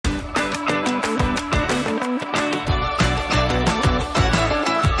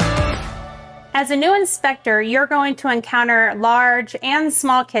As a new inspector, you're going to encounter large and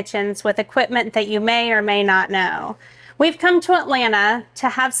small kitchens with equipment that you may or may not know. We've come to Atlanta to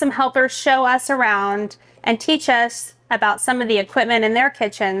have some helpers show us around and teach us about some of the equipment in their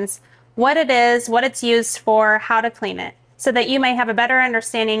kitchens, what it is, what it's used for, how to clean it, so that you may have a better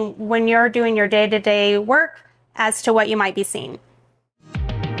understanding when you're doing your day-to-day work as to what you might be seeing.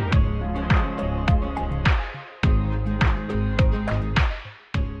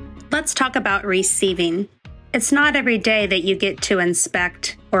 Let's talk about receiving. It's not every day that you get to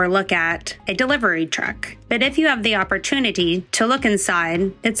inspect or look at a delivery truck, but if you have the opportunity to look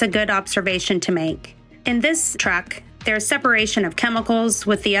inside, it's a good observation to make. In this truck, there's separation of chemicals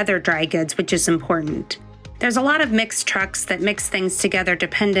with the other dry goods, which is important. There's a lot of mixed trucks that mix things together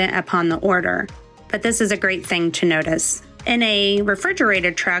dependent upon the order, but this is a great thing to notice. In a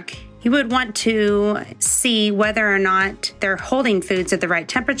refrigerated truck, you would want to see whether or not they're holding foods at the right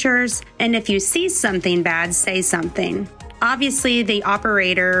temperatures, and if you see something bad, say something. Obviously, the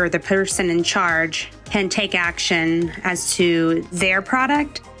operator or the person in charge can take action as to their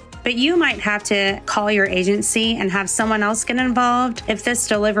product, but you might have to call your agency and have someone else get involved if this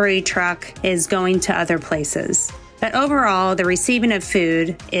delivery truck is going to other places. But overall, the receiving of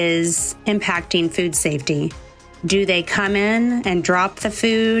food is impacting food safety. Do they come in and drop the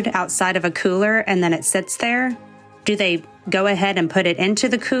food outside of a cooler and then it sits there? Do they go ahead and put it into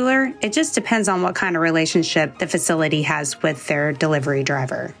the cooler? It just depends on what kind of relationship the facility has with their delivery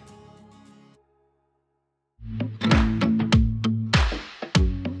driver.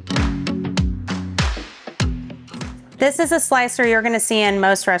 This is a slicer you're going to see in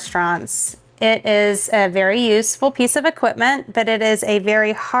most restaurants. It is a very useful piece of equipment, but it is a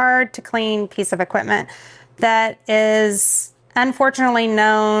very hard to clean piece of equipment that is unfortunately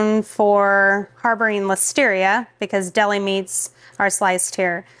known for harboring listeria because deli meats are sliced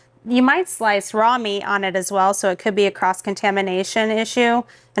here. You might slice raw meat on it as well, so it could be a cross-contamination issue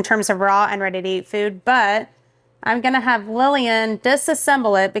in terms of raw and ready-to-eat food, but I'm gonna have Lillian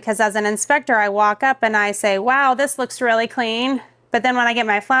disassemble it because as an inspector, I walk up and I say, wow, this looks really clean. But then when I get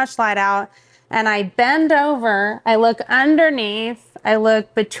my flashlight out and I bend over, I look underneath, I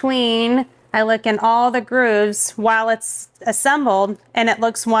look between, I look in all the grooves while it's assembled and it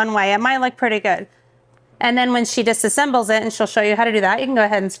looks one way. It might look pretty good. And then when she disassembles it, and she'll show you how to do that, you can go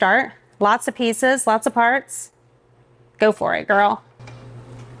ahead and start. Lots of pieces, lots of parts. Go for it, girl.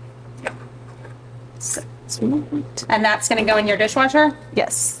 And that's gonna go in your dishwasher?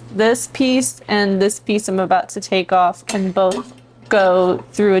 Yes, this piece and this piece I'm about to take off can both go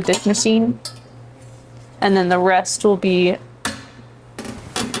through a dish machine. And then the rest will be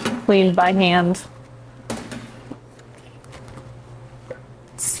cleaned by hand.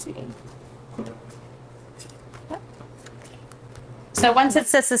 Let's see. So once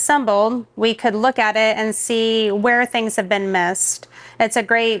it's disassembled, we could look at it and see where things have been missed. It's a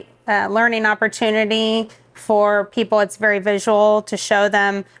great learning opportunity for people. It's very visual to show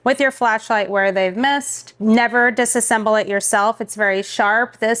them with your flashlight where they've missed. Never disassemble it yourself. It's very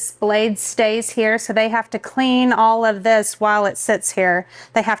sharp. This blade stays here, so they have to clean all of this while it sits here.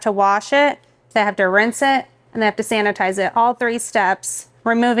 They have to wash it, they have to rinse it, and they have to sanitize it. All three steps,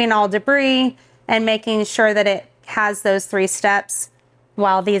 removing all debris and making sure that it has those 3 steps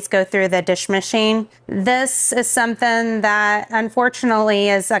while these go through the dish machine. This is something that unfortunately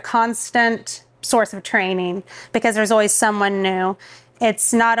is a constant source of training because there's always someone new.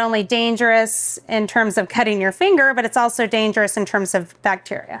 It's not only dangerous in terms of cutting your finger, but it's also dangerous in terms of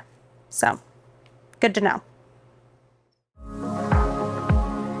bacteria. So, good to know.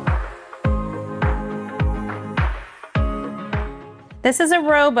 This is a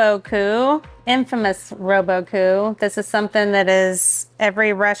Robocoup, infamous Robocoup. This is something that is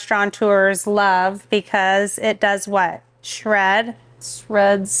every restaurateur's love because it does what? Shred?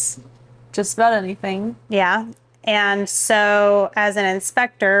 Shreds just about anything. Yeah. And so as an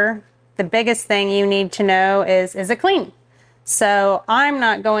inspector, the biggest thing you need to know is it clean? So I'm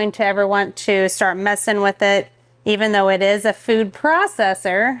not going to ever want to start messing with it, even though it is a food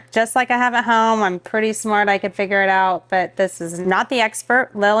processor. Just like I have at home, I'm pretty smart, I could figure it out, but this is not the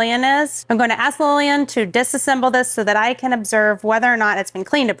expert, Lillian is. I'm going to ask Lillian to disassemble this so that I can observe whether or not it's been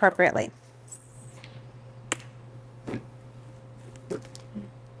cleaned appropriately.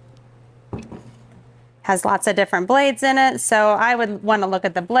 Has lots of different blades in it, so I would want to look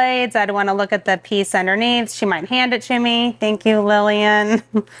at the blades. I'd want to look at the piece underneath. She might hand it to me. Thank you, Lillian.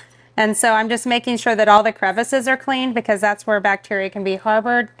 And so I'm just making sure that all the crevices are clean because that's where bacteria can be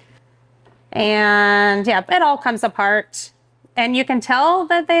harbored. And yeah, it all comes apart. And you can tell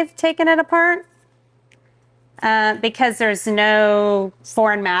that they've taken it apart because there's no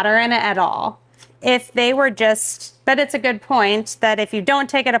foreign matter in it at all. if they were just, but it's a good point that if you don't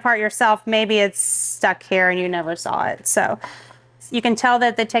take it apart yourself, maybe it's stuck here and you never saw it. So you can tell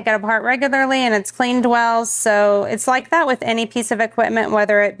that they take it apart regularly and it's cleaned well. So it's like that with any piece of equipment,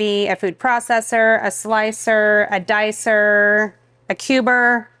 whether it be a food processor, a slicer, a dicer, a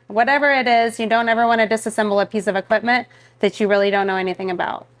cuber, whatever it is. You don't ever want to disassemble a piece of equipment that you really don't know anything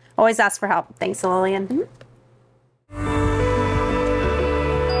about. Always ask for help. Thanks, Lillian. Mm-hmm.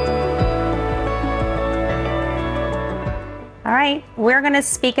 All right, we're going to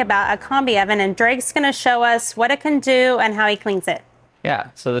speak about a combi oven, and Drake's going to show us what it can do and how he cleans it. Yeah,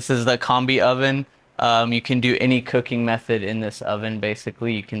 so this is the combi oven. You can do any cooking method in this oven,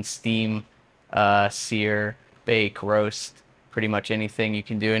 basically. You can steam, sear, bake, roast, pretty much anything you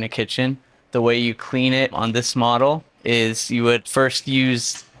can do in a kitchen. The way you clean it on this model is you would first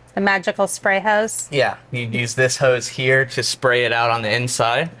use the magical spray hose. Yeah, you'd use this hose here to spray it out on the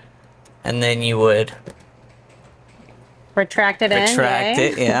inside, and then you would retract it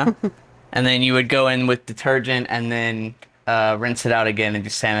it, yeah. And then you would go in with detergent and then rinse it out again and do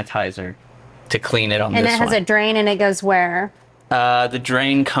sanitizer to clean it on this one. And it has a drain, and it goes where? The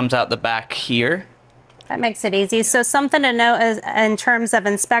drain comes out the back here. That makes it easy. So something to note is, in terms of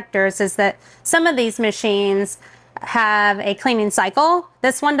inspectors, is that some of these machines have a cleaning cycle.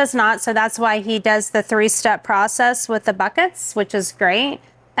 This one does not, so that's why he does the 3-step process with the buckets, which is great.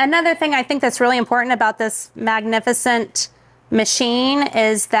 Another thing I think that's really important about this magnificent machine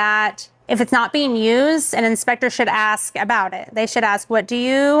is that if it's not being used, an inspector should ask about it. They should ask, what do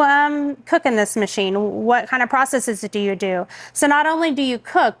you cook in this machine? What kind of processes do you do? So not only do you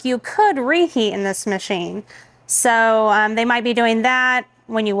cook, you could reheat in this machine. So they might be doing that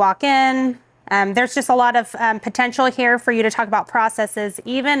when you walk in. There's just a lot of potential here for you to talk about processes,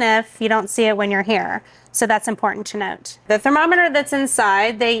 even if you don't see it when you're here. So that's important to note. The thermometer that's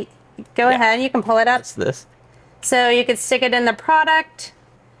inside, go ahead, you can pull it up. That's this. So you could stick it in the product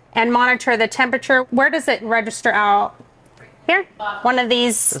and monitor the temperature. Where does it register out? Here? One of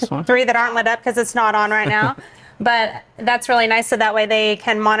these 3 that aren't lit up because it's not on right now. But that's really nice, so that way they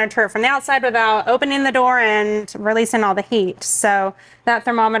can monitor it from the outside without opening the door and releasing all the heat. So that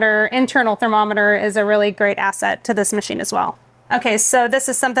thermometer, internal thermometer, is a really great asset to this machine as well. Okay, so this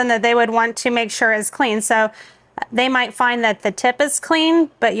is something that they would want to make sure is clean. So they might find that the tip is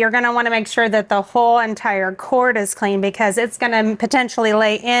clean, but you're going to want to make sure that the whole entire cord is clean, because it's going to potentially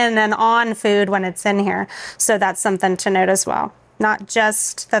lay in and on food when it's in here. So that's something to note as well. Not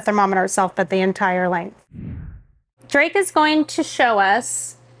just the thermometer itself, but the entire length. Drake is going to show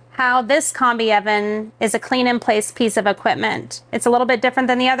us how this combi oven is a clean in place piece of equipment. It's a little bit different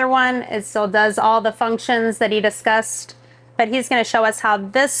than the other one. It still does all the functions that he discussed, but he's going to show us how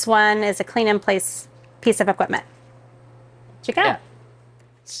this one is a clean in place piece of equipment. Check it out.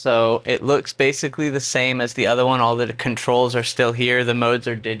 So it looks basically the same as the other one. All the controls are still here. The modes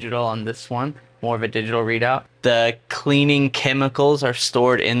are digital on this one, more of a digital readout. The cleaning chemicals are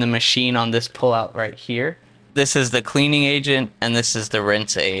stored in the machine on this pullout right here. This is the cleaning agent, and this is the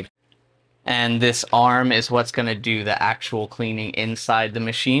rinse aid. And this arm is what's going to do the actual cleaning inside the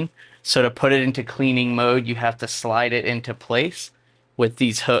machine. So to put it into cleaning mode, you have to slide it into place with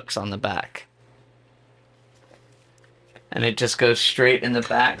these hooks on the back. And it just goes straight in the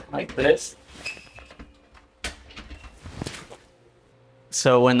back like this.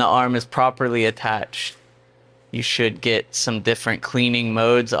 So when the arm is properly attached, you should get some different cleaning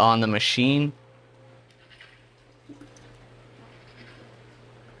modes on the machine.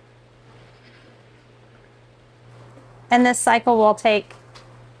 And this cycle will take?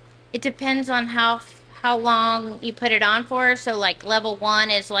 It depends on how long you put it on for. So like level 1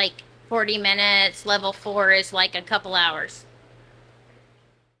 is like 40 minutes. Level 4 is like a couple hours.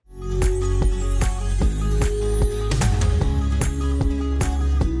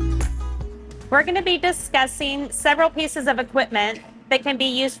 We're going to be discussing several pieces of equipment that can be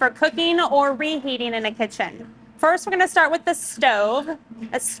used for cooking or reheating in a kitchen. First, we're going to start with the stove.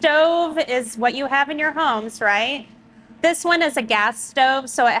 A stove is what you have in your homes, right? This one is a gas stove,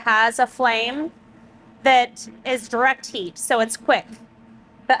 so it has a flame that is direct heat, so it's quick.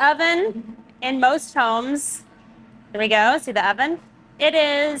 The oven in most homes, there we go, see the oven? It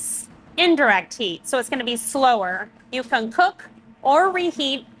is indirect heat, so it's going to be slower. You can cook or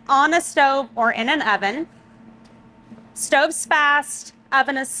reheat on a stove or in an oven. Stove's fast,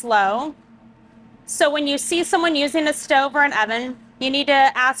 oven is slow. So when you see someone using a stove or an oven, you need to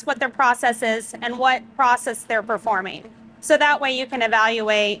ask what their process is and what process they're performing. So that way you can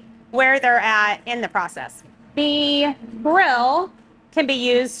evaluate where they're at in the process. The grill can be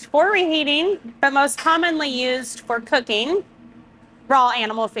used for reheating, but most commonly used for cooking raw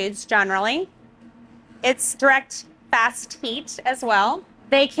animal foods generally. It's direct fast heat as well.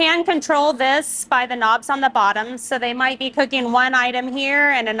 They can control this by the knobs on the bottom. So they might be cooking one item here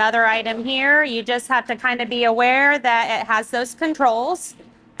and another item here. You just have to kind of be aware that it has those controls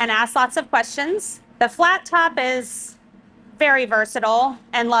and ask lots of questions. The flat top is very versatile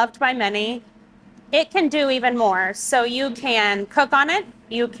and loved by many. It can do even more. So you can cook on it,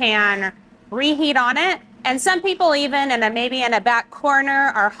 you can reheat on it, and some people even maybe in a back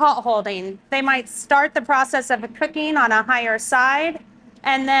corner are hot holding. They might start the process of cooking on a higher side,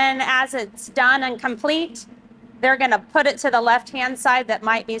 and then as it's done and complete, they're gonna put it to the left-hand side that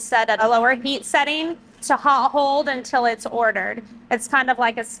might be set at a lower heat setting to hot hold until it's ordered. It's kind of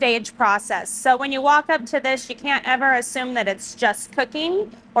like a stage process. So when you walk up to this, you can't ever assume that it's just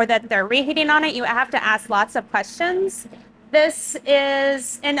cooking or that they're reheating on it. You have to ask lots of questions. This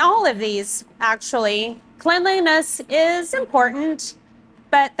is, in all of these, actually, cleanliness is important,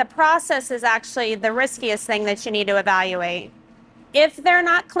 but the process is actually the riskiest thing that you need to evaluate. If they're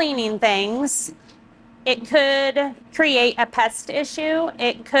not cleaning things, it could create a pest issue.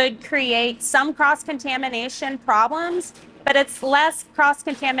 It could create some cross-contamination problems, but it's less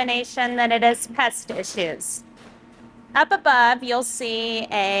cross-contamination than it is pest issues. Up above, you'll see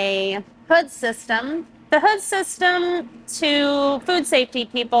a hood system. The hood system to food safety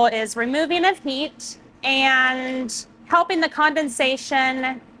people is removing of heat and helping the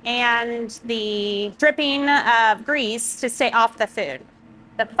condensation and the dripping of grease to stay off the food.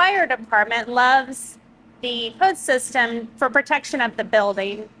 The fire department loves the hood system for protection of the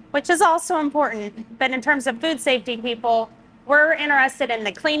building, which is also important. But in terms of food safety people, we're interested in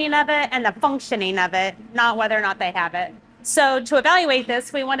the cleaning of it and the functioning of it, not whether or not they have it. So to evaluate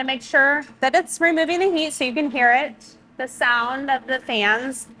this, we want to make sure that it's removing the heat so you can hear it, the sound of the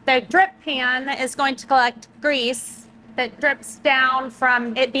fans. The drip pan is going to collect grease that drips down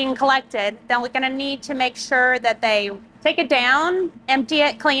from it being collected. Then we're going to need to make sure that they take it down, empty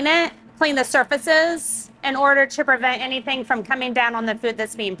it, clean the surfaces in order to prevent anything from coming down on the food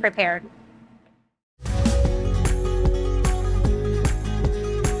that's being prepared.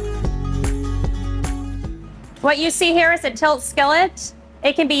 What you see here is a tilt skillet.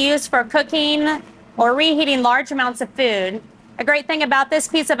 It can be used for cooking or reheating large amounts of food. A great thing about this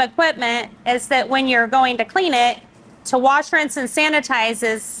piece of equipment is that when you're going to clean it, to wash, rinse, and sanitize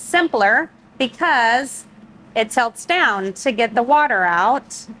is simpler because it tilts down to get the water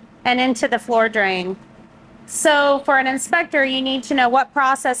out and into the floor drain. So for an inspector, you need to know what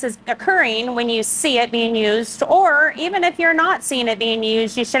process is occurring when you see it being used, or even if you're not seeing it being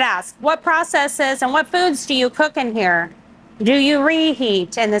used, you should ask, what processes and what foods do you cook in here? Do you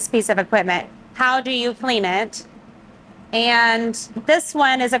reheat in this piece of equipment? How do you clean it? And this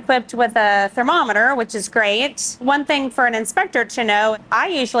one is equipped with a thermometer, which is great. One thing for an inspector to know, I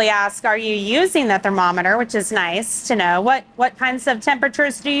usually ask, are you using the thermometer, which is nice to know. What kinds of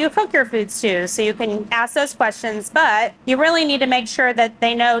temperatures do you cook your foods to? So you can ask those questions, but you really need to make sure that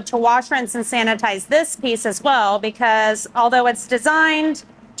they know to wash, rinse, and sanitize this piece as well, because although it's designed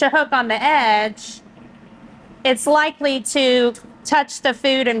to hook on the edge, it's likely to touch the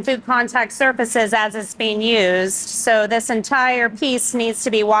food and food contact surfaces as it's being used. So this entire piece needs to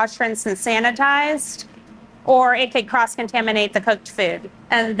be washed, rinsed, and sanitized, or it could cross-contaminate the cooked food.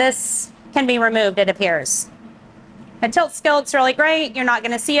 And this can be removed, it appears. A tilt skillet's really great. You're not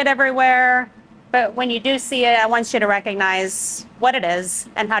going to see it everywhere, but when you do see it, I want you to recognize what it is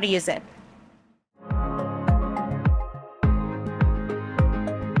and how to use it.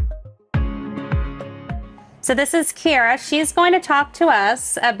 So this is Kira. She's going to talk to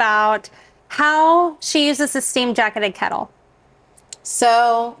us about how she uses the steam jacketed kettle.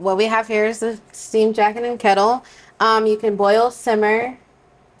 So what we have here is the steam jacketed kettle. You can boil, simmer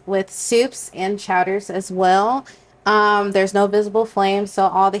with soups and chowders as well. There's no visible flame, so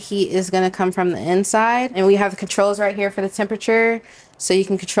all the heat is going to come from the inside. And we have the controls right here for the temperature, so you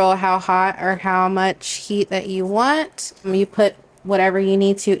can control how hot or how much heat that you want. You put whatever you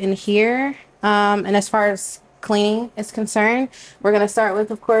need to in here. And as far as cleaning is concerned, we're going to start with,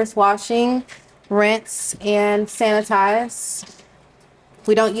 of course, washing, rinse, and sanitize.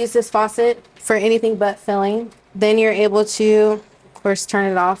 We don't use this faucet for anything but filling. Then you're able to, of course,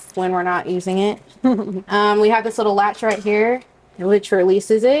 turn it off when we're not using it. We have this little latch right here, which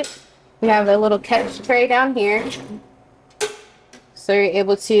releases it. We have a little catch tray down here. So you're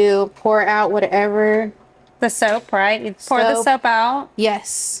able to pour out whatever. The soap, right? You pour the soap out.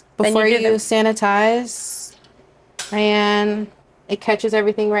 Yes. Before you sanitize, and it catches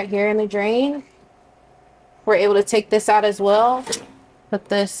everything right here in the drain. We're able to take this out as well, put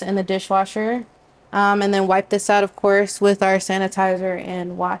this in the dishwasher, and then wipe this out, of course, with our sanitizer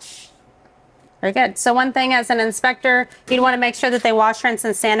and wash. Very good. So one thing as an inspector, you'd want to make sure that they wash, rinse,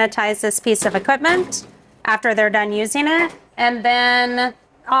 and sanitize this piece of equipment after they're done using it. And then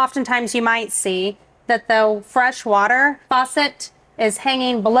oftentimes you might see that the fresh water faucet is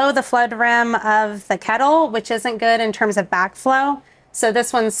hanging below the flood rim of the kettle, which isn't good in terms of backflow. So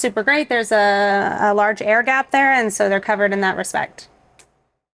this one's super great. There's a large air gap there, and so they're covered in that respect.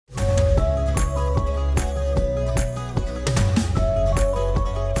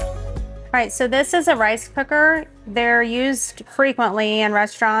 All right, so this is a rice cooker. They're used frequently in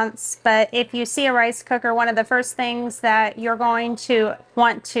restaurants, but if you see a rice cooker, one of the first things that you're going to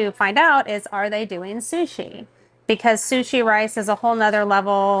want to find out is, are they doing sushi? Because sushi rice is a whole nother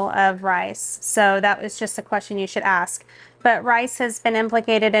level of rice. So that was just a question you should ask. But rice has been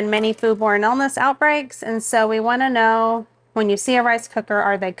implicated in many foodborne illness outbreaks, and so we want to know, when you see a rice cooker,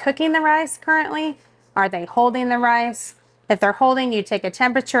 are they cooking the rice currently? Are they holding the rice? If they're holding, you take a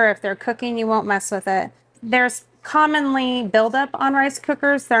temperature. If they're cooking, you won't mess with it. There's commonly buildup on rice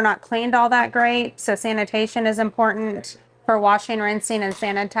cookers. They're not cleaned all that great, so sanitation is important for washing, rinsing, and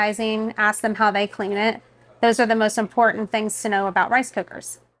sanitizing. Ask them how they clean it. Those are the most important things to know about rice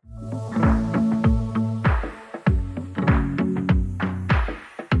cookers.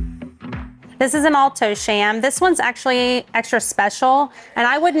 This is an Alto sham. This one's actually extra special, and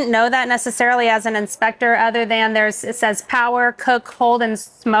I wouldn't know that necessarily as an inspector, other than it says power, cook, hold, and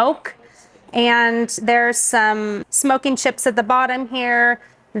smoke. And there's some smoking chips at the bottom here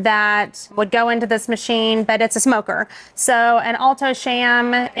that would go into this machine, but it's a smoker. So an Alto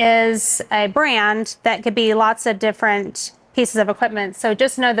sham is a brand that could be lots of different pieces of equipment. So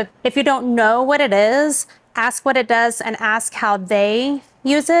just know that if you don't know what it is, ask what it does and ask how they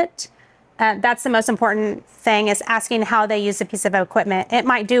use it. That's the most important thing, is asking how they use a piece of equipment. It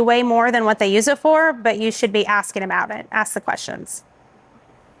might do way more than what they use it for, but you should be asking about it. Ask the questions.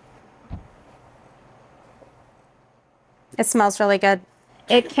 It smells really good.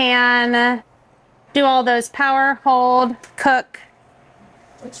 It can do all those power, hold, cook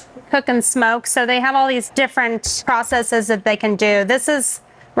and smoke. So they have all these different processes that they can do. This is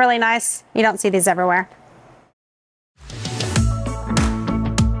really nice. You don't see these everywhere.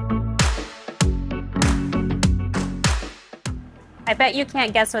 I bet you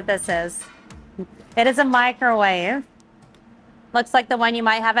can't guess what this is. It is a microwave. Looks like the one you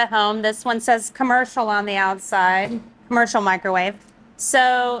might have at home. This one says commercial on the outside, commercial microwave.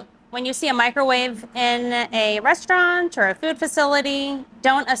 So when you see a microwave in a restaurant or a food facility,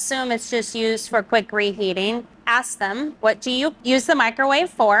 don't assume it's just used for quick reheating. Ask them, what do you use the microwave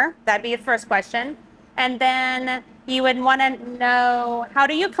for? That'd be the first question. And then you would want to know, how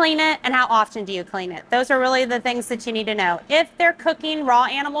do you clean it and how often do you clean it? Those are really the things that you need to know. If they're cooking raw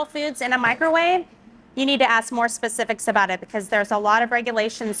animal foods in a microwave, you need to ask more specifics about it, because there's a lot of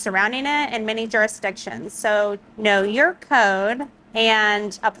regulations surrounding it in many jurisdictions. So know your code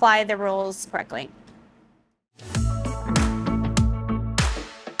and apply the rules correctly.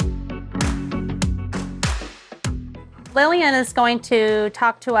 Lillian is going to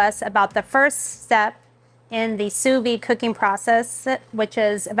talk to us about the first step in the sous vide cooking process, which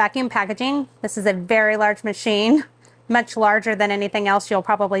is vacuum packaging. This is a very large machine, much larger than anything else you'll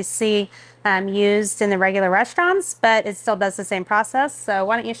probably see used in the regular restaurants, but it still does the same process. So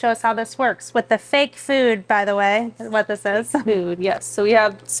why don't you show us how this works with the fake food, by the way, what this is. Food, yes. So we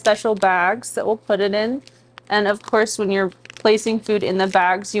have special bags that we'll put it in. And of course, when you're placing food in the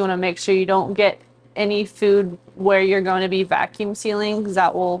bags, you want to make sure you don't get any food where you're going to be vacuum sealing, because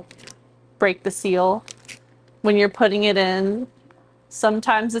that will break the seal. When you're putting it in,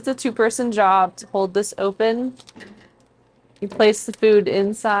 sometimes it's a two-person job to hold this open. You place the food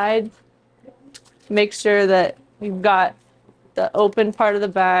inside. Make sure that you've got the open part of the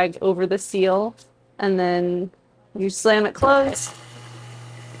bag over the seal, and then you slam it closed.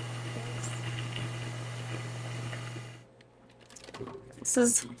 This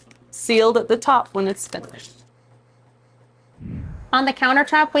is sealed at the top when it's finished. On the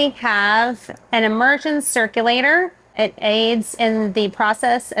countertop, we have an immersion circulator. It aids in the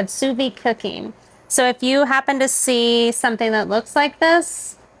process of sous vide cooking. So if you happen to see something that looks like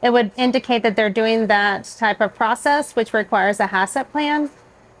this, it would indicate that they're doing that type of process, which requires a HACCP plan.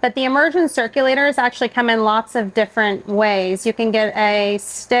 But the immersion circulators actually come in lots of different ways. You can get a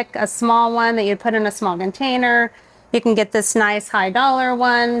stick, a small one that you put in a small container. You can get this nice high-dollar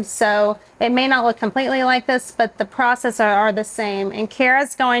one. So it may not look completely like this, but the processes are the same. And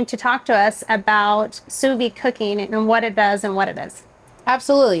Kara's going to talk to us about sous vide cooking and what it does and what it is.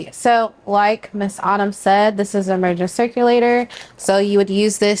 Absolutely. So like Miss Autumn said, this is an immersion circulator. So you would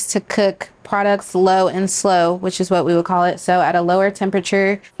use this to cook products low and slow, which is what we would call it. So at a lower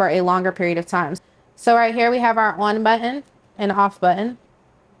temperature for a longer period of time. So right here we have our on button and off button.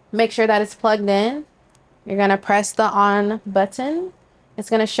 Make sure that it's plugged in. You're going to press the on button. It's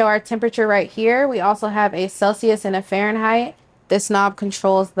going to show our temperature right here. We also have a Celsius and a Fahrenheit. This knob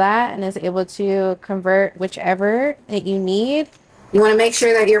controls that and is able to convert whichever that you need. You want to make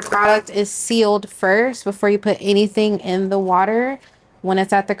sure that your product is sealed first before you put anything in the water. When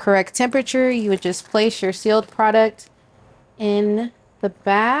it's at the correct temperature, you would just place your sealed product in the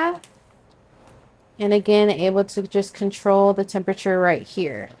bath. And again, able to just control the temperature right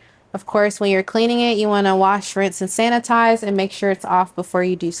here. Of course, when you're cleaning it, you want to wash, rinse, and sanitize and make sure it's off before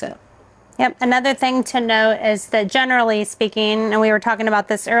you do so. Yep. Another thing to note is that generally speaking, and we were talking about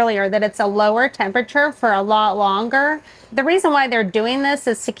this earlier, that it's a lower temperature for a lot longer. The reason why they're doing this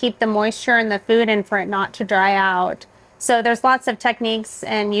is to keep the moisture in the food and for it not to dry out. So there's lots of techniques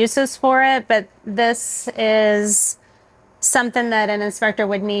and uses for it, but this is something that an inspector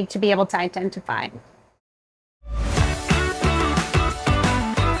would need to be able to identify.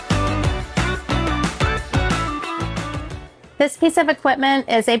 This piece of equipment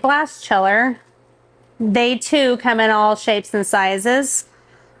is a blast chiller. They too come in all shapes and sizes.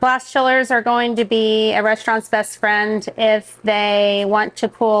 Blast chillers are going to be a restaurant's best friend if they want to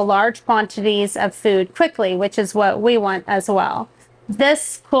cool large quantities of food quickly, which is what we want as well.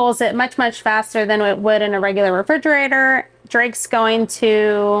 This cools it much, much faster than it would in a regular refrigerator. Drake's going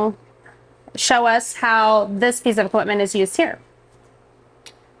to show us how this piece of equipment is used here.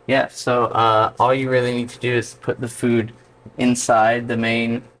 Yeah, so all you really need to do is put the food inside the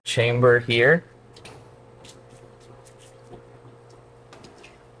main chamber here.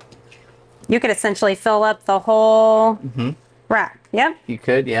 You could essentially fill up the whole rack. Yep. You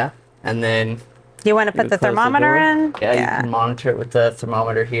could, yeah. And then you want to put the thermometer in? Yeah, you can monitor it with the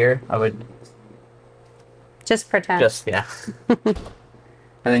thermometer here. I would just pretend. Just, yeah. And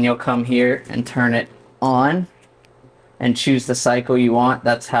then you'll come here and turn it on and choose the cycle you want.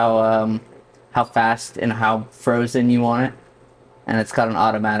 That's how fast and how frozen you want it. And it's got an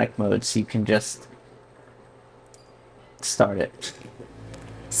automatic mode, so you can just start it.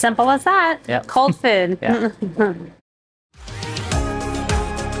 Simple as that. Yep. Cold food. Yeah.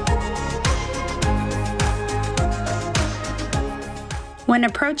 When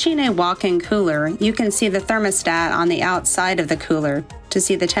approaching a walk-in cooler, you can see the thermostat on the outside of the cooler to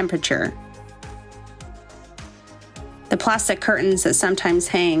see the temperature. The plastic curtains that sometimes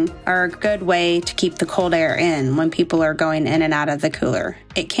hang are a good way to keep the cold air in when people are going in and out of the cooler.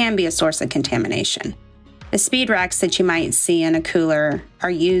 It can be a source of contamination. The speed racks that you might see in a cooler are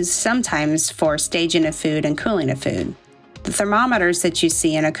used sometimes for staging of food and cooling of food. The thermometers that you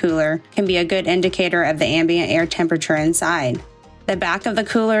see in a cooler can be a good indicator of the ambient air temperature inside. The back of the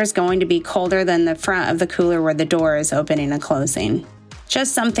cooler is going to be colder than the front of the cooler where the door is opening and closing.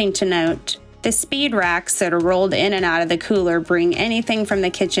 Just something to note, the speed racks that are rolled in and out of the cooler bring anything from the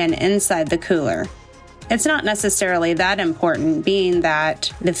kitchen inside the cooler. It's not necessarily that important, being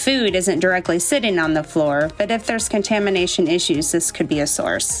that the food isn't directly sitting on the floor, but if there's contamination issues, this could be a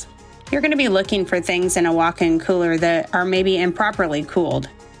source. You're going to be looking for things in a walk-in cooler that are maybe improperly cooled.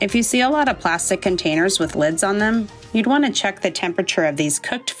 If you see a lot of plastic containers with lids on them, you'd want to check the temperature of these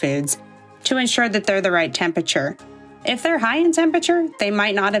cooked foods to ensure that they're the right temperature. If they're high in temperature, they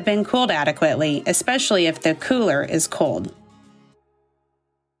might not have been cooled adequately, especially if the cooler is cold.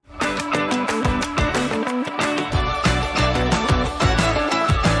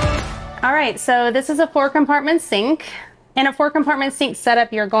 All right, so this is a 4-compartment sink. In a 4-compartment sink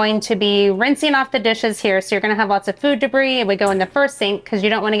setup, you're going to be rinsing off the dishes here. So you're going to have lots of food debris. It would go in the first sink because you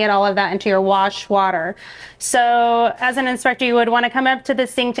don't want to get all of that into your wash water. So as an inspector, you would want to come up to the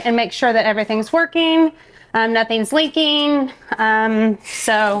sink and make sure that everything's working, nothing's leaking. And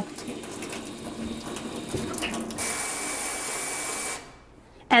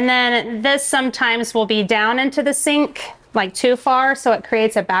then this sometimes will be down into the sink, like too far, so it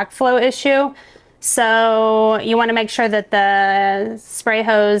creates a backflow issue. So you want to make sure that the spray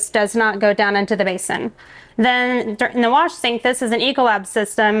hose does not go down into the basin. Then in the wash sink, this is an Ecolab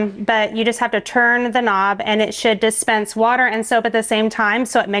system, but you just have to turn the knob and it should dispense water and soap at the same time,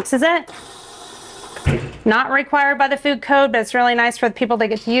 so it mixes it. Not required by the food code, but it's really nice for the people that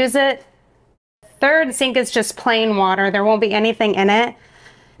get to use it. Third sink is just plain water. There won't be anything in it.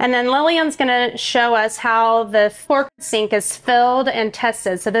 And then Lillian's going to show us how the fork sink is filled and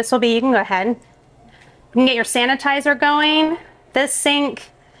tested. So this will be, you can go ahead. You can get your sanitizer going. This sink,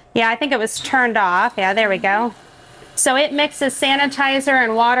 yeah, I think it was turned off. Yeah, there we go. So it mixes sanitizer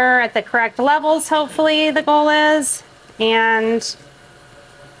and water at the correct levels, hopefully, the goal is. And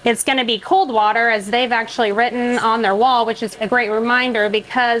It's going to be cold water, as they've actually written on their wall, which is a great reminder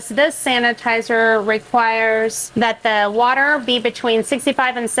because this sanitizer requires that the water be between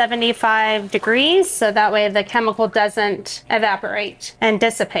 65 and 75 degrees, so that way the chemical doesn't evaporate and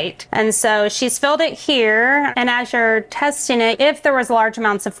dissipate. And so she's filled it here, and as you're testing it, if there was large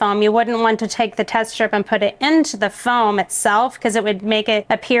amounts of foam, you wouldn't want to take the test strip and put it into the foam itself because it would make it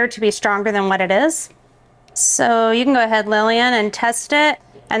appear to be stronger than what it is. So you can go ahead, Lillian, and test it.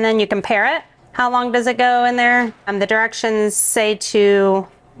 And then you compare it. How long does it go in there? The directions say to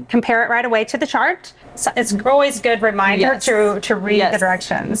compare it right away to the chart. So it's always a good reminder to read the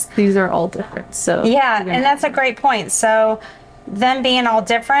directions. These are all different. So yeah, and that's a great point. So them being all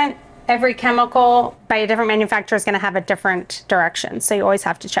different, every chemical by a different manufacturer is going to have a different direction. So you always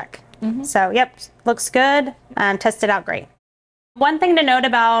have to check. So yep, looks good. Tested out great. One thing to note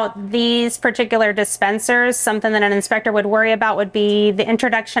about these particular dispensers, something that an inspector would worry about, would be the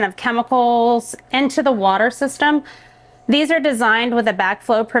introduction of chemicals into the water system. These are designed with a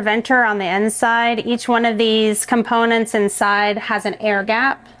backflow preventer on the inside. Each one of these components inside has an air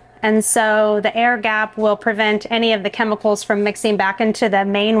gap. And so the air gap will prevent any of the chemicals from mixing back into the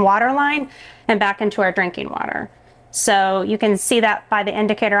main water line and back into our drinking water. So you can see that by the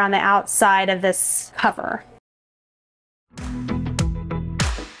indicator on the outside of this cover.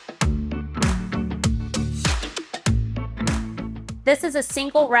 This is a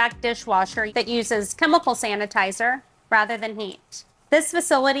single rack dishwasher that uses chemical sanitizer rather than heat. This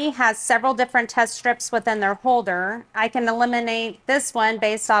facility has several different test strips within their holder. I can eliminate this one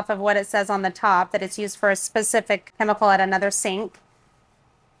based off of what it says on the top, that it's used for a specific chemical at another sink.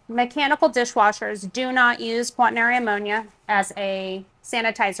 Mechanical dishwashers do not use quaternary ammonia as a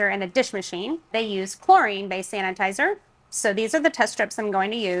sanitizer in a dish machine. They use chlorine-based sanitizer. So these are the test strips I'm going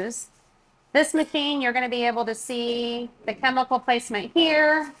to use. This machine, you're going to be able to see the chemical placement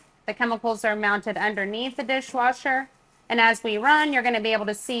here. The chemicals are mounted underneath the dishwasher. And as we run, you're going to be able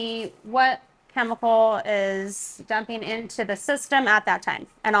to see what chemical is dumping into the system at that time.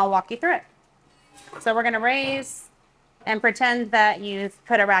 And I'll walk you through it. So we're going to raise and pretend that you've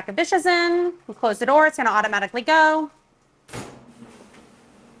put a rack of dishes in. We'll close the door. It's going to automatically go.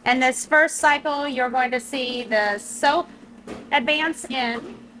 And this first cycle, you're going to see the soap advance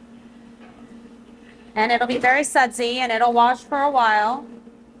in. And it'll be very sudsy and it'll wash for a while.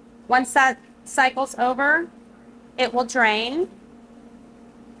 Once that cycle's over, it will drain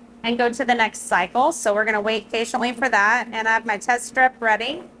and go to the next cycle. So we're going to wait patiently for that. And I have my test strip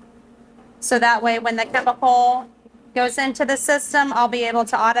ready. So that way when the chemical goes into the system, I'll be able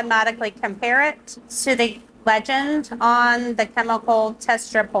to automatically compare it to the legend on the chemical test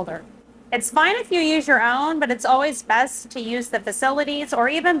strip holder. It's fine if you use your own, but it's always best to use the facilities, or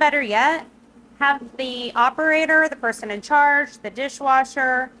even better yet, have the operator, the person in charge, the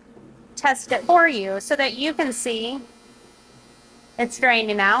dishwasher, test it for you so that you can see it's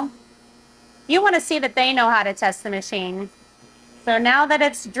draining now. You want to see that they know how to test the machine. So now that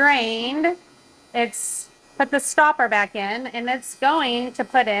it's drained, it's put the stopper back in and it's going to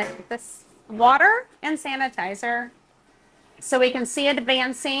put in this water and sanitizer. So we can see it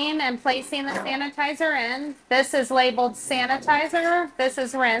advancing and placing the sanitizer in. This is labeled sanitizer. This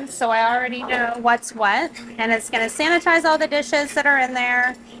is rinse, so I already know what's what. And it's going to sanitize all the dishes that are in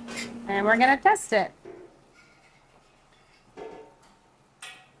there. And we're going to test it.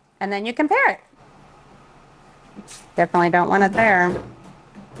 And then you compare it. Definitely don't want it there.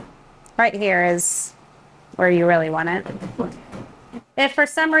 Right here is where you really want it. If for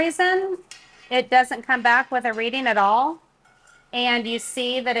some reason it doesn't come back with a reading at all, and you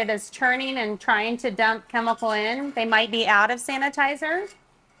see that it is turning and trying to dump chemical in, they might be out of sanitizer.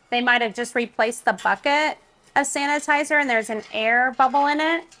 They might have just replaced the bucket of sanitizer and there's an air bubble in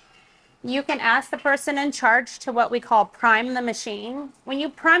it. You can ask the person in charge to what we call prime the machine. When you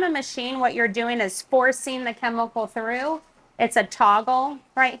prime a machine, what you're doing is forcing the chemical through. It's a toggle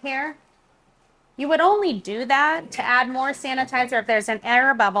right here. You would only do that to add more sanitizer if there's an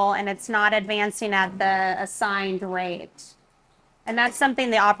air bubble and it's not advancing at the assigned rate. And that's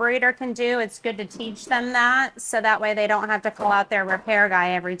something the operator can do. It's good to teach them that, so that way they don't have to call out their repair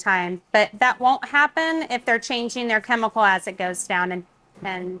guy every time. But that won't happen if they're changing their chemical as it goes down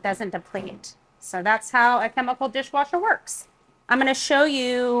and doesn't deplete. So that's how a chemical dishwasher works. I'm going to show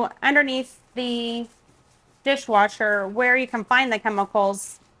you underneath the dishwasher where you can find the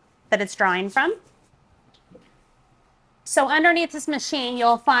chemicals that it's drawing from. So underneath this machine,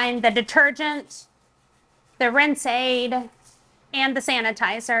 you'll find the detergent, the rinse aid, and the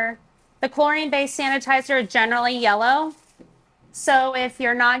sanitizer. The chlorine-based sanitizer is generally yellow. So if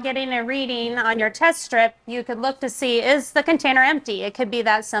you're not getting a reading on your test strip, you could look to see, is the container empty? It could be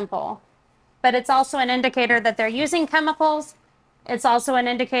that simple. But it's also an indicator that they're using chemicals. It's also an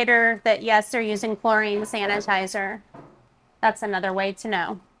indicator that, yes, they're using chlorine sanitizer. That's another way to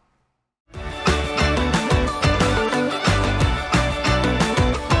know.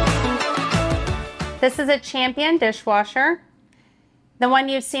 This is a Champion dishwasher. The one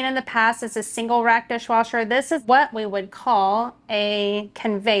you've seen in the past is a single rack dishwasher. This is what we would call a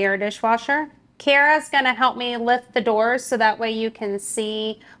conveyor dishwasher. Kiara's gonna help me lift the doors so that way you can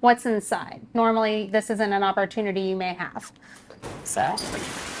see what's inside. Normally, this isn't an opportunity you may have. So.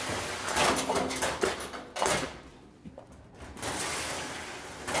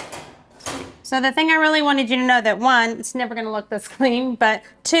 So the thing I really wanted you to know that one, it's never gonna look this clean, but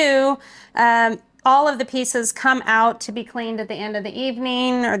two, all of the pieces come out to be cleaned at the end of the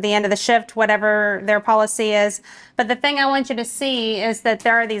evening or the end of the shift, whatever their policy is. But the thing I want you to see is that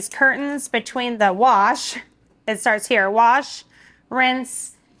there are these curtains between the wash, it starts here, wash,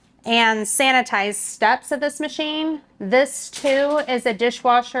 rinse, and sanitize steps of this machine. This too is a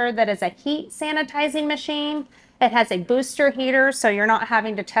dishwasher that is a heat sanitizing machine. It has a booster heater, so you're not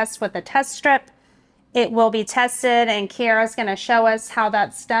having to test with a test strip. It will be tested, and Kiara's gonna show us how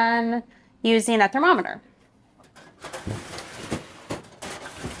that's done using a thermometer.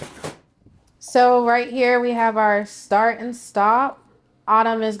 So right here we have our start and stop.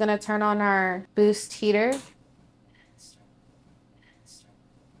 Autumn is gonna turn on our boost heater.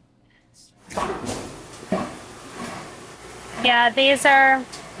 Yeah, these are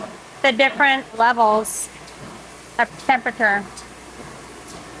the different levels of temperature.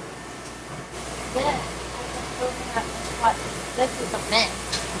 This is a mint.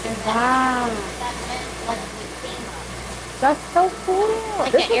 Wow, That mint like the steam. that's so cool.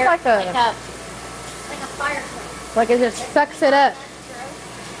 This is like a fireplace. like it just sucks it up.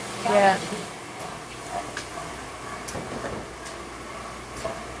 Yeah.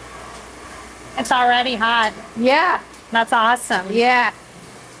 It's already hot. Yeah. That's awesome. Yeah.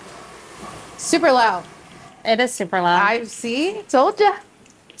 Super loud. It is super loud. I see. Told ya.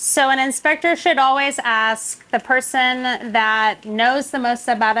 So an inspector should always ask the person that knows the most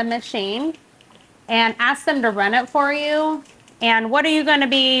about a machine and ask them to run it for you. And what are you going to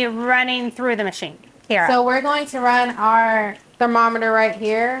be running through the machine, Kiara? So we're going to run our thermometer right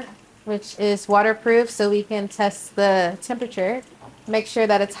here, which is waterproof, so we can test the temperature. Make sure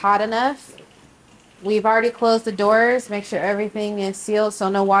that it's hot enough. We've already closed the doors. Make sure everything is sealed so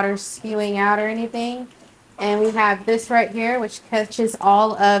no water's spewing out or anything. And we have this right here, which catches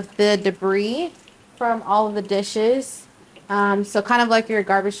all of the debris from all of the dishes. So kind of like your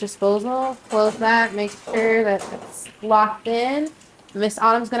garbage disposal. Close that, make sure that it's locked in. Miss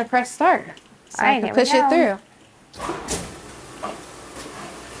Autumn's gonna press start. So I can push it through.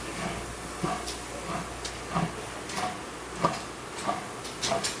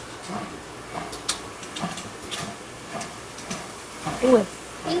 Ooh.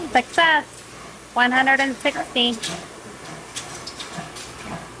 Success. 160.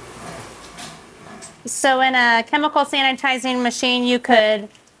 So in a chemical sanitizing machine, you could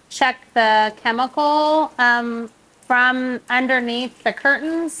check the chemical from underneath the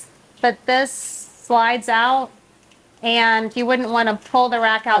curtains, but this slides out and you wouldn't want to pull the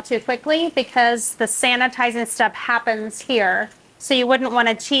rack out too quickly because the sanitizing step happens here. So you wouldn't want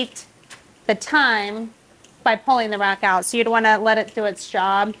to cheat the time by pulling the rack out. So you'd want to let it do its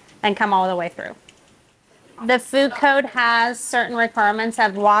job and come all the way through. The food code has certain requirements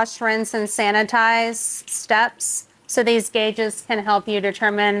of wash, rinse, and sanitize steps. So these gauges can help you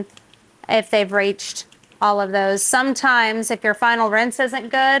determine if they've reached all of those. Sometimes if your final rinse isn't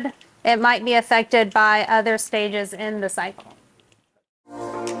good, it might be affected by other stages in the cycle.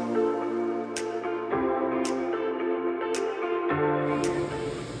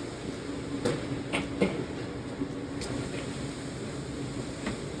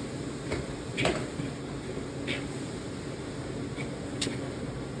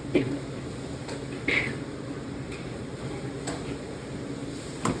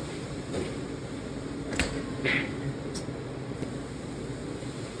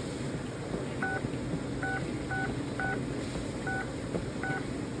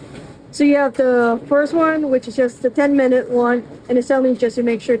 So you have the first one, which is just the 10-minute one, and it's only just to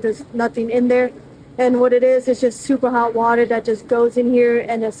make sure there's nothing in there. And what it is just super hot water that just goes in here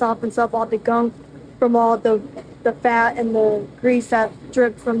and it softens up all the gunk from all the fat and the grease that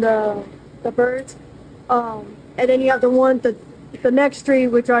dripped from the birds. And then you have the next three,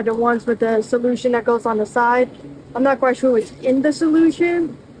 which are the ones with the solution that goes on the side. I'm not quite sure what's in the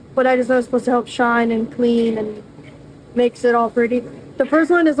solution, but I just know it's supposed to help shine and clean and makes it all pretty. The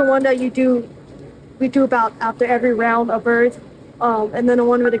first one is the one that we do about after every round of birds. And then the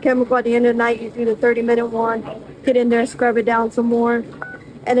one with the chemical at the end of the night, you do the 30-minute one, get in there, scrub it down some more.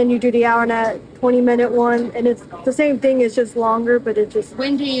 And then you do the hour and a 20-minute one. And it's the same thing, it's just longer, but it's just...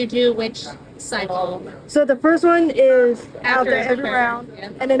 When do you do which cycle? So the first one is After every every round. yeah.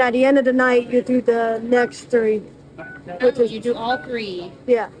 And then at the end of the night, you do the next 3. Which is, You do all 3.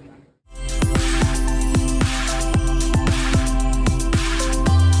 yeah.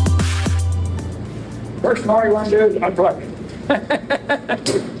 First of all, you want to do is unplug it.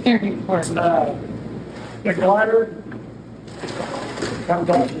 Very important. The glider comes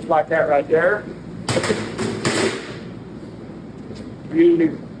off just like that right there.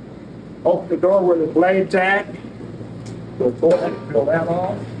 You open the door where the blade's at. So go ahead and peel that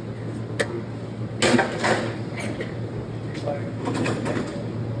off.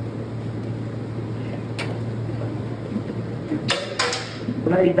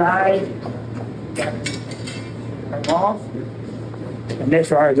 Blade dies. Come off. And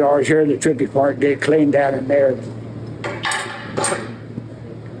this one is always here, the tricky part, get it cleaned out in there.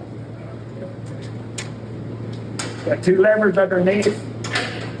 Got 2 levers underneath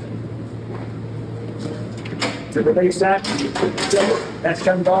to release that. That's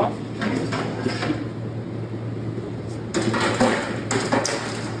comes off.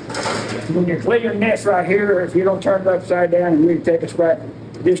 When you're cleaning this right here, if you don't turn it upside down and really take a scratch,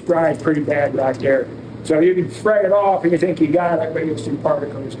 this dries pretty bad right there. So you can spray it off and you think you got it, but it's some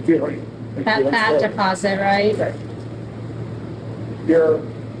particles. If you don't, That fat deposit, right? okay. Your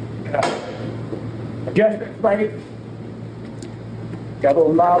adjustment plate, got a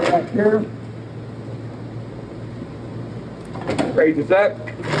little knob back here. Raises up.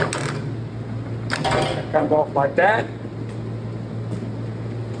 Comes off like that.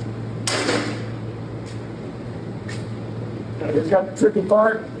 Now, this got the tricky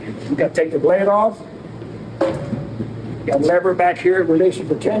part. You got to take the blade off. Got a lever back here, releases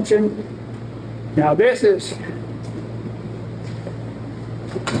the tension. Now this is,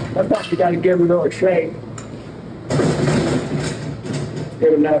 sometimes you got to give it a little shake.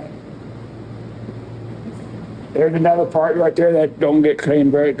 Good enough. There's another part right there that don't get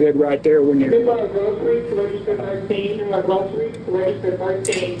cleaned very good right there when you're... Groceries, register 13, groceries, register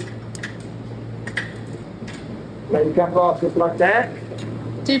 13. Blade comes off just like that.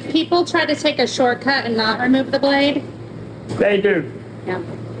 Do people try to take a shortcut and not remove the blade? They do. Yeah.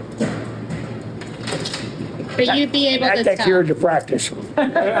 But you'd be able That to takes tell. years of practice.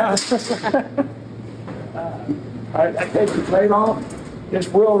 I take the blade off. This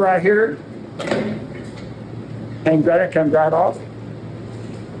wheel right here. And that comes right off.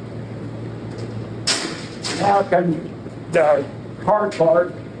 Now comes the hard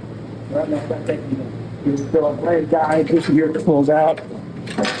part. Right now, I'm taking the blade guide. This is here that pulls out.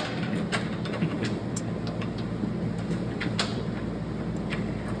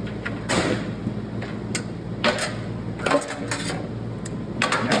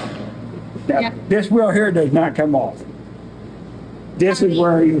 Now, Yeah. this wheel here does not come off. This is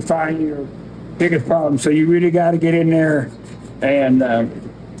where you find your biggest problem. So you really got to get in there and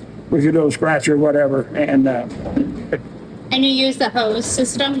with your little scratcher or whatever. And And you use the hose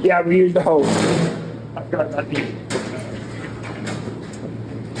system? yeah, we use the hose. I've got that.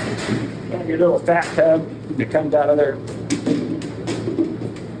 And your little fat tub that comes out of there.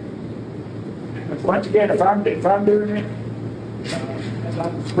 But once again, if I'm doing it, as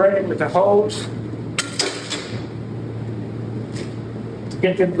I'm spraying with the hose,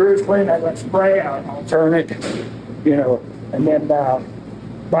 get the grooves clean, I let spray, I'll turn it, you know, and then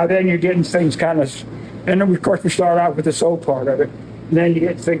by then you're getting things kind of, and then of course we start out with the soap part of it, and then you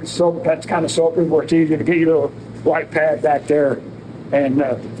get things soap that's kind of soapy where it's easier to get your little white pad back there, and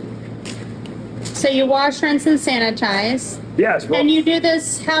So you wash, rinse, and sanitize. yes, well, And you do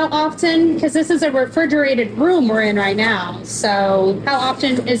this how often? Because this is a refrigerated room we're in right now. So how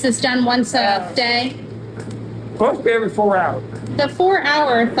often is this done? Once a day? supposed to be every 4 hours. The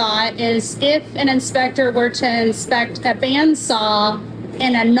 4-hour thought is if an inspector were to inspect a bandsaw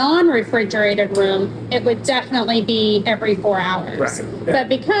in a non-refrigerated room, it would definitely be every 4 hours. Right. But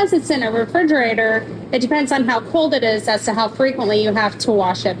because it's in a refrigerator, it depends on how cold it is as to how frequently you have to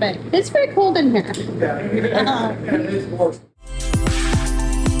wash it. But it's very cold in here. Yeah, and it's more.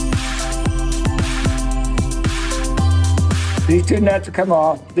 These 2 nuts will come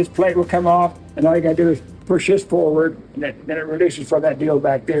off, this plate will come off, and all you gotta do is push this forward, and then it releases from that deal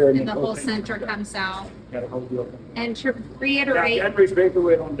back there. And then the whole opens. center comes out. Got a whole deal. And to Now, reiterate, generally speaking,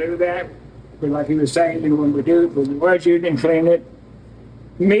 we don't do that, but like he was saying, when we do, when we was using and clean it,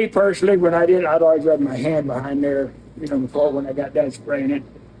 me personally, when I did, I'd always rub my hand behind there before when I got done spraying it.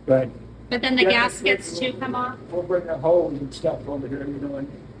 But then the gaskets too come off? We'll bring the hose and stuff over here,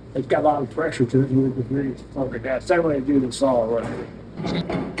 and it's got a lot of pressure to it. You can really smoke it down. Same way to do the saw or whatever.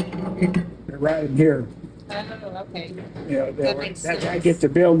 They're right in here. Oh, okay. That gets the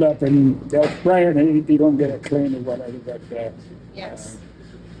buildup, and they'll spray it, and you don't get it clean or whatever. But Yes.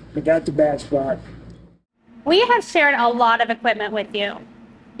 but that's a bad spot. We have shared a lot of equipment with you.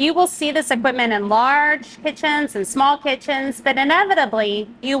 You will see this equipment in large kitchens and small kitchens, but inevitably,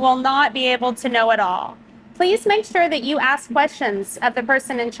 you will not be able to know it all. Please make sure that you ask questions of the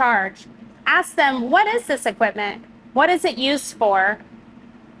person in charge. Ask them, what is this equipment? What is it used for?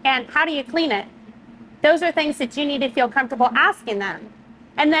 And how do you clean it? Those are things that you need to feel comfortable asking them.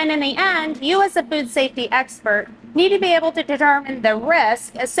 And then in the end, you as a food safety expert need to be able to determine the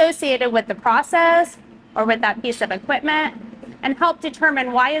risk associated with the process or with that piece of equipment and help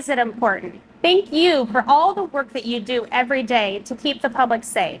determine why is it important. Thank you for all the work that you do every day to keep the public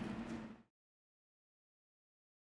safe.